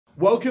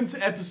Welcome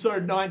to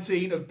episode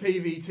 19 of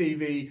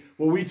PVTV,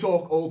 where we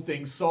talk all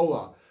things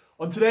solar.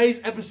 On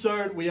today's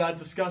episode, we are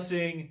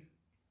discussing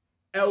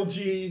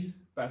LG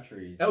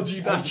batteries,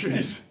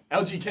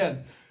 LG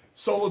CHEM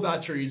Solar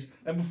Batteries.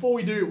 And before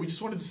we do, we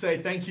just wanted to say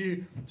thank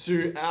you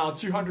to our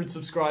 200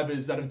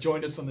 subscribers that have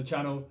joined us on the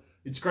channel.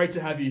 It's great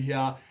to have you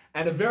here.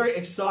 And a very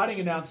exciting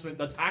announcement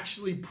that's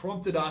actually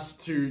prompted us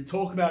to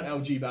talk about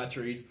LG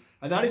batteries,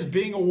 and that is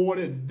being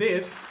awarded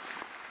this,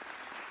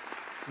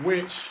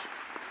 which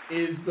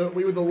is that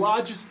we were the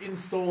largest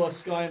installer,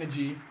 Sky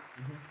Energy,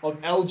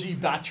 of LG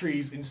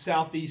batteries in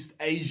Southeast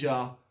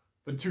Asia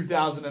for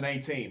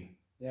 2018.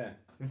 Yeah.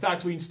 In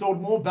fact, we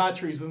installed more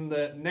batteries than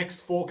the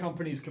next 4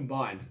 companies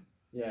combined.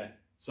 Yeah.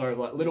 So,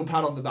 like, little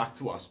pat on the back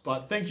to us.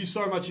 But thank you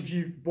so much if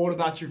you've bought a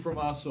battery from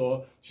us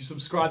or if you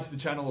subscribed to the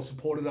channel or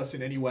supported us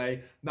in any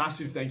way.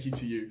 Massive thank you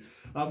to you.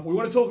 We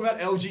want to talk about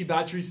LG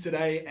batteries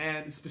today,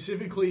 and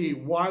specifically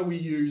why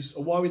we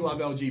love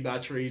LG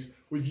batteries.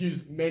 We've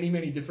used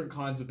many different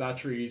kinds of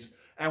batteries,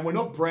 and we're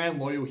not brand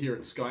loyal here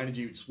at Sky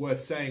Energy. It's worth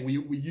saying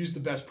we use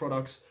the best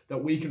products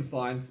that we can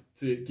find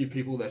to give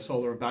people their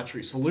solar and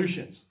battery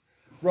solutions.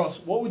 Ross,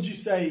 what would you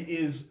say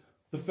is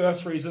the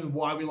first reason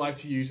why we like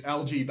to use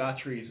LG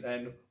batteries,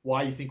 and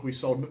why you think we've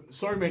sold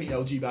so many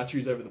LG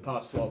batteries over the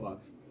past 12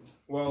 months?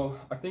 Well,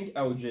 I think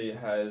LG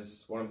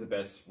has one of the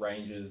best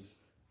ranges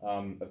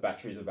of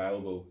batteries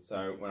available.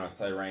 So when I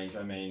say range,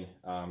 I mean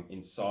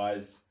in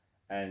size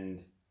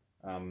and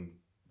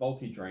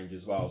voltage range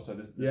as well. So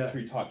there's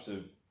 2 types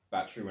of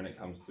battery when it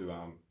comes to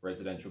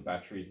residential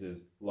batteries.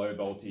 There's low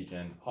voltage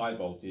and high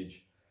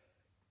voltage.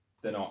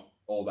 They're not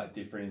all that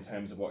different in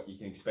terms of what you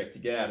can expect to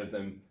get out of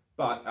them.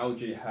 But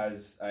LG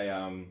has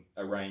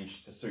a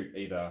range to suit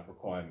either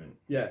requirement.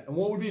 Yeah, and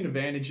what would be an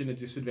advantage and a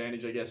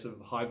disadvantage, I guess, of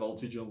high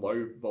voltage and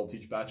low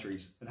voltage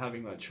batteries and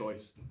having that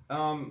choice?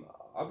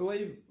 I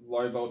believe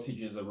low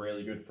voltages are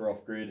really good for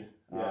off-grid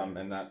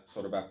and that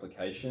sort of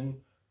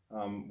application.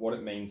 What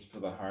it means for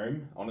the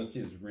home,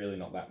 honestly, is really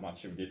not that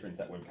much of a difference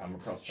that we've come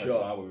across so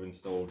far. We've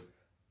installed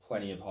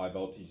plenty of high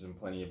voltages and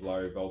plenty of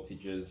low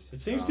voltages.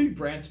 It seems to be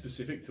brand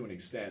specific to an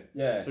extent.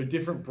 Yeah. So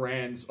different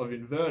brands of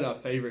inverter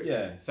favor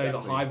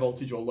high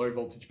voltage or low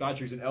voltage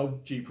batteries, and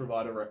LG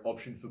provide an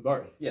option for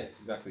both. Yeah,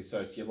 exactly. So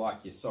if you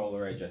like your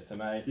Solar Edge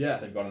SMA,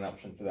 they've got an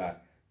option for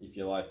that. If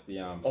you like the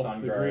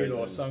SunGrow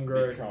or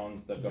SunGrow,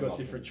 Victrons, they've got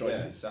different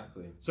choices. Yeah,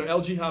 exactly. So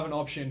LG have an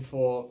option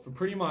for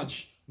pretty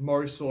much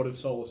most sort of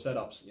solar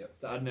setups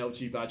to add an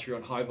LG battery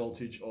on high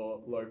voltage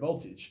or low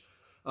voltage.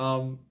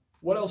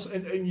 What else?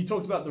 And you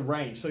talked about the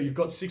range. So you've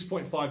got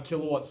 6.5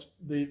 kilowatts,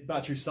 the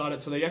battery start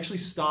at. So they actually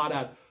start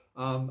at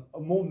a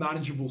more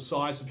manageable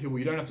size for people.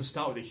 You don't have to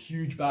start with a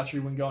huge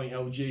battery when going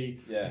LG.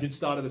 Yeah. You can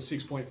start at a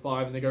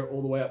 6.5 and they go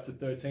all the way up to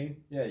 13.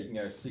 Yeah, you can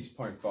go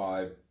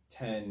 6.5,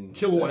 10...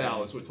 Kilowatt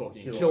hours, we're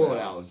talking. Kilowatt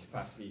hours.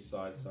 Capacity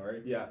size,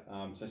 sorry. Yeah.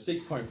 So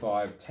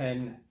 6.5,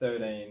 10,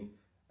 13,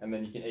 and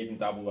then you can even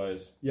double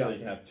those. Yeah. So you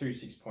can have 2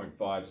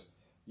 6.5s.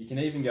 You can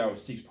even go with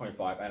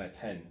 6.5 and a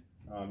 10.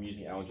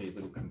 Using LG's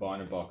little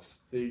combiner box.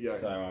 There you go.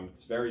 So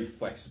it's very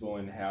flexible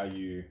in how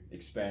you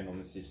expand on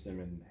the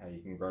system and how you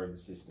can grow the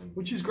system.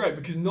 Which is great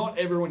because not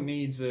everyone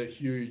needs a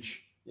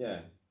huge,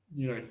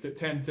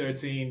 10,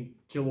 13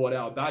 kilowatt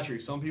hour battery.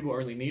 Some people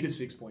only need a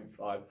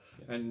 6.5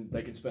 and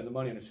they can spend the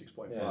money on a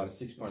 6.5. Yeah, the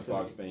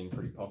 6.5 is being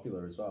pretty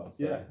popular as well.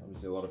 So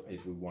obviously a lot of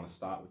people want to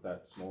start with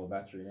that smaller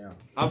battery now.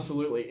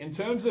 Absolutely. In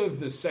terms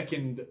of the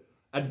second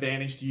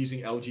advantage to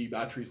using LG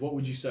batteries, what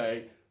would you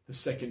say the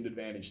second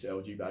advantage to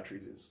LG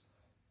batteries is?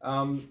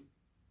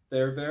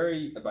 They're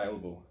very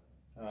available.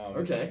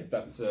 If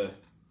that's a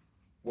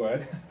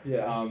word.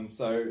 Yeah.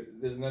 So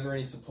there's never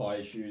any supply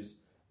issues.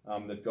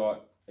 They've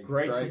got a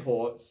great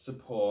support.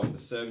 The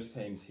service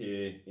team's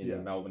here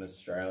in Melbourne,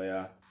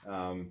 Australia.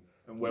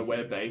 And where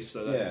we're based,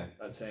 so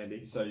that's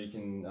handy. So you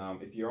can,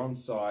 if you're on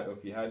site or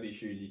if you have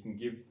issues, you can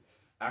give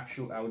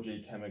actual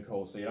LG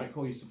chemical. So you don't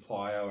call your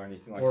supplier or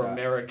anything like that. Or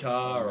America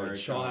or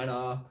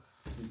China.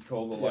 You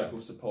call the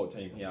local support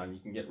team here and you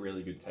can get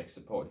really good tech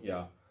support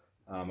here.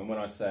 And when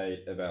I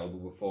say available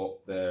before,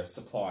 their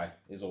supply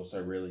is also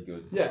really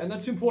good. Yeah, and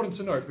that's important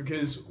to note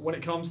because when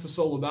it comes to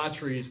solar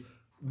batteries,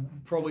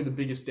 probably the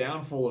biggest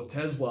downfall of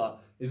Tesla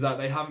is that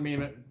they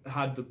haven't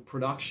had the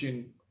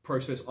production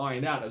process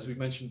ironed out, as we've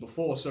mentioned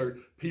before. So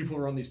people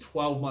are on these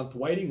 12-month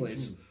waiting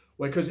lists,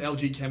 where because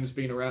LG Chem has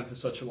been around for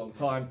such a long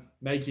time,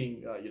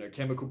 making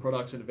chemical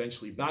products and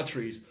eventually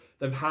batteries,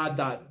 they've had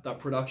that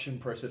production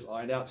process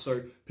ironed out.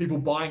 So people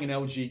buying an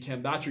LG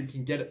Chem battery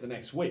can get it the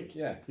next week.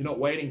 Yeah. You're not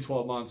waiting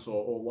 12 months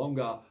or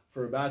longer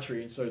for a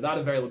battery. And so that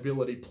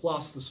availability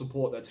plus the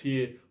support that's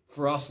here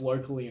for us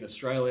locally in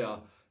Australia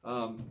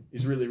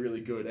is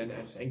really good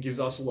and gives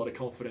us a lot of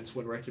confidence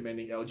when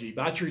recommending LG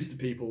batteries to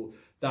people,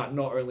 that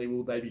not only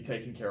will they be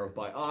taken care of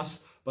by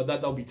us, but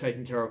that they'll be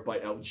taken care of by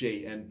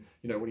LG. And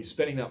when you're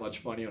spending that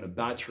much money on a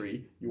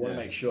battery, you want to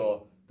make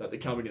sure that the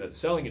company that's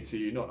selling it to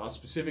you, not us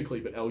specifically,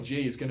 but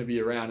LG, is going to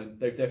be around, and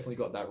they've definitely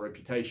got that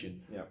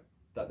reputation.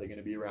 That they're going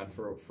to be around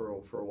for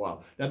a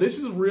while. Now, this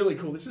is really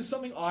cool. This is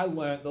something I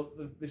learned.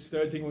 This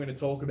third thing we're going to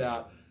talk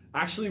about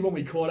actually, when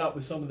we caught up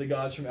with some of the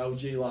guys from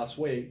LG last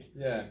week,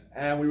 Yeah.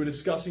 and we were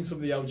discussing some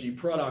of the LG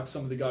products,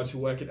 some of the guys who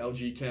work at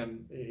LG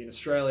Chem in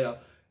Australia,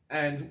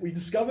 and we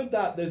discovered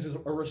that there's a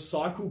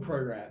recycle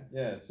program.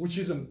 Yes. Which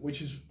is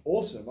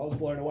awesome. I was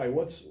blown away.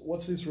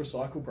 What's this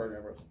recycle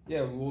program, Ross?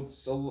 Yeah, well,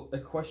 it's a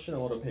question a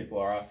lot of people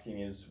are asking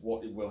is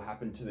what will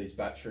happen to these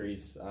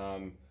batteries.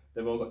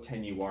 They've all got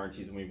 10-year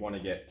warranties and we want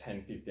to get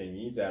 10, 15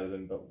 years out of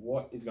them, but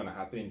what is going to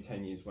happen in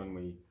 10 years when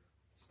we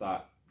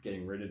start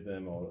getting rid of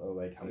them or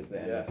they come to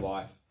the end of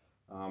life?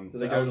 Do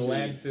they go to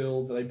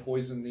landfill? Do they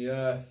poison the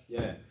earth?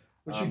 Yeah.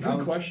 Which are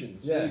good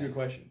questions. Yeah. Really good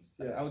questions.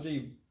 Yeah.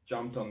 LG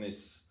jumped on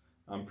this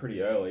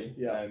pretty early,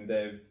 and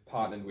they've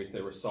partnered with a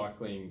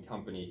recycling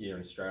company here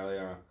in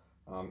Australia,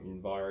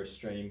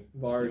 EnviroStream.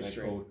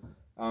 EnviroStream.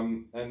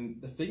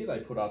 And the figure they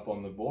put up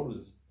on the board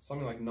was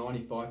something like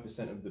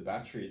 95% of the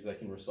batteries they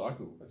can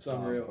recycle. That's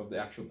unreal. Of the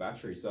actual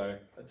battery. So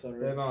that's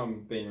unreal.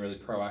 They've been really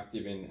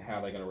proactive in how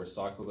they're going to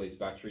recycle these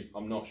batteries.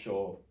 I'm not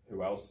sure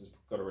who else has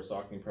got a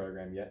recycling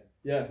program yet.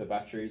 Yeah. For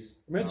batteries.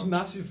 I mean, it's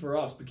massive for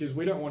us because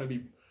we don't want to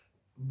be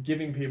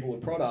giving people a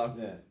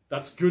product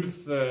that's good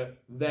for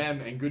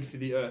them and good for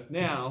the earth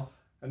now,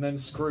 and then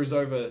screws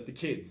over the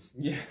kids.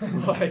 Yeah.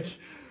 Like,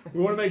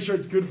 we want to make sure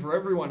it's good for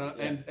everyone.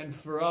 And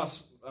for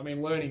us, I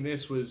mean, learning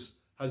this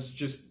has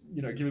just,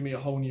 given me a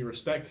whole new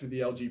respect for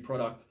the LG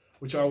product,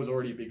 which I was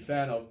already a big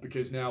fan of,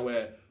 because now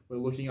we're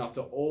looking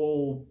after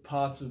all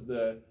parts of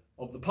the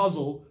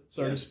puzzle,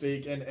 so to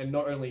speak, and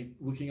not only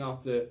looking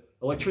after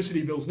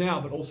electricity bills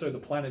now, but also the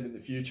planet in the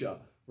future,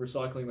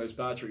 recycling those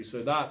batteries.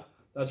 So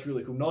that's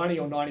really cool. 90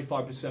 or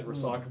 95%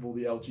 recyclable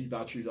the LG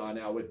batteries are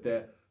now with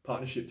their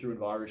partnership through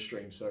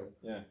EnviroStream. So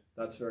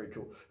that's very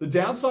cool. The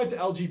downside to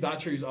LG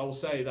batteries, I will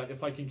say that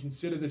if I can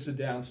consider this a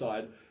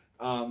downside,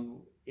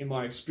 in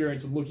my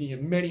experience of looking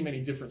at many,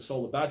 many different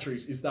solar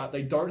batteries, is that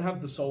they don't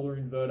have the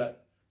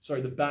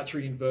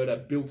battery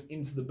inverter built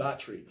into the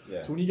battery.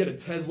 Yeah. So when you get a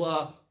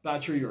Tesla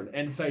battery or an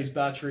N-phase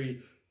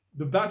battery,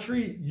 the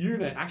battery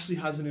unit actually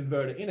has an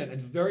inverter in it.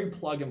 It's very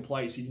plug and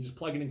play. So you can just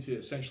plug it into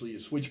essentially your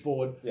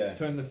switchboard,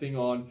 turn the thing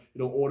on,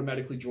 it'll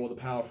automatically draw the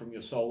power from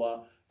your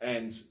solar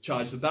and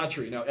charge the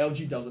battery. Now,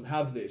 LG doesn't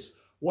have this.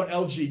 What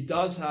LG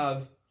does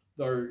have,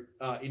 though,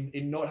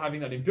 in not having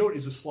that inbuilt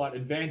is a slight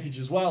advantage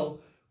as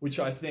well, which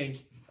I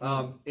think,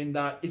 in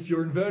that if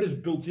your inverter is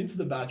built into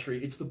the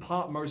battery, it's the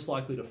part most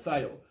likely to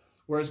fail.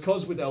 Whereas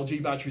because with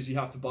LG batteries, you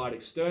have to buy it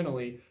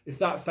externally. If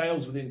that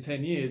fails within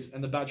 10 years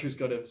and the battery's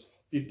got a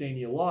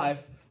 15-year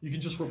life, you can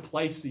just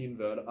replace the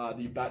inverter,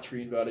 the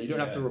battery inverter. You don't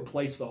have to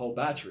replace the whole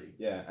battery.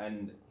 Yeah,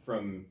 and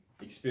from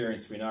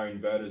experience, we know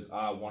inverters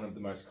are one of the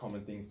most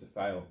common things to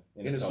fail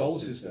in a solar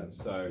system.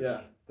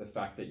 So the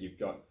fact that you've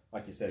got,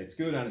 like you said, it's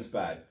good and it's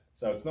bad.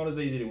 So it's not as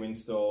easy to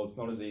install. It's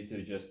not as easy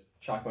to just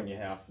chuck on your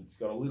house. It's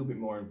got a little bit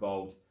more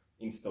involved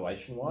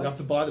installation-wise. You have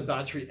to buy the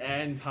battery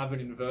and have an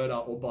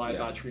inverter, or buy a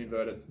battery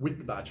inverter with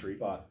the battery.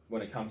 But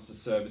when it comes to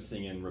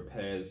servicing and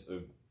repairs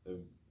of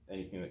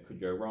anything that could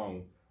go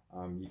wrong,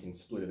 you can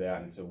split it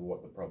out into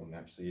what the problem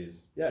actually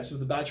is. Yeah, so if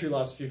the battery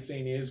lasts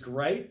 15 years,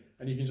 great,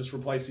 and you can just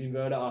replace the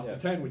inverter after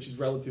 10, which is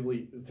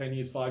relatively 10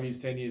 years, 5 years,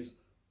 10 years,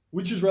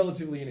 which is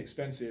relatively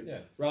inexpensive. Yeah.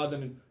 Rather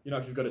than,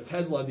 if you've got a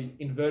Tesla, the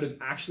inverter's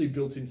actually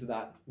built into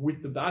that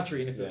with the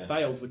battery, and if it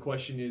fails, the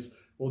question is,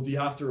 well, do you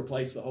have to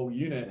replace the whole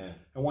unit? Yeah.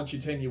 And once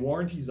your 10-year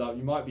warranty's up,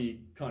 you might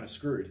be kind of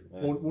screwed. Yeah.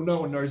 Well, no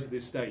one knows at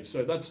this stage.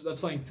 So that's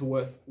something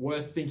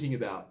worth thinking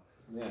about.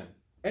 Yeah.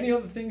 Any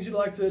other things you'd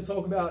like to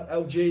talk about,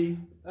 LG?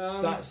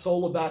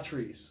 Solar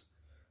batteries?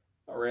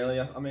 Not really.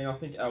 I mean, I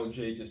think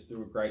LG just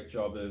do a great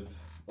job of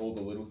all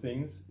the little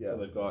things. Yeah.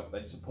 So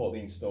they support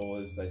the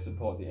installers, they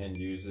support the end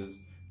users.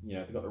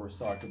 They've got the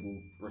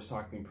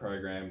recycling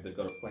program. They've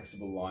got a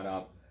flexible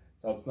lineup.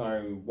 So it's no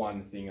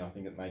one thing I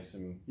think that makes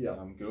them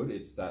good.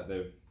 It's that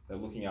they're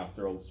looking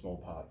after all the small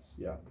parts.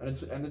 Yeah, and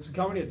it's a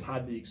company that's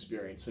had the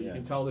experience. So you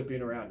can tell they've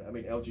been around. I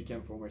mean, LG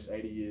Chem for almost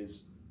 80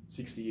 years,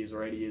 60 years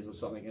or 80 years or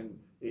something, and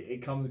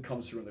it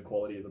comes through in the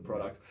quality of the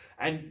product.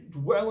 And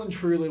well and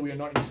truly, we are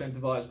not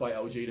incentivized by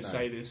LG to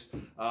say this.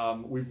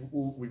 We've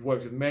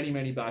worked with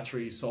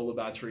many solar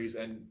batteries,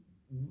 and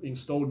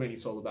installed many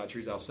solar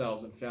batteries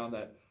ourselves, and found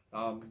that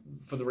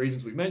for the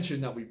reasons we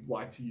mentioned, that we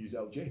like to use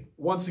LG.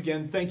 Once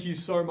again, thank you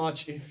so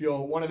much. If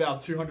you're one of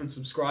our 200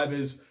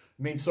 subscribers,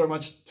 it means so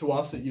much to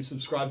us that you've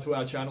subscribed to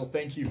our channel.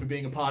 Thank you for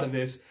being a part of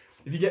this.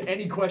 If you get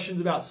any questions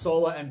about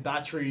solar and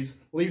batteries,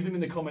 leave them in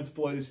the comments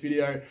below this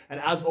video. And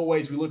as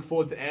always, we look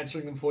forward to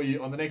answering them for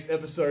you on the next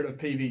episode of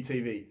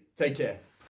PVTV. Take care.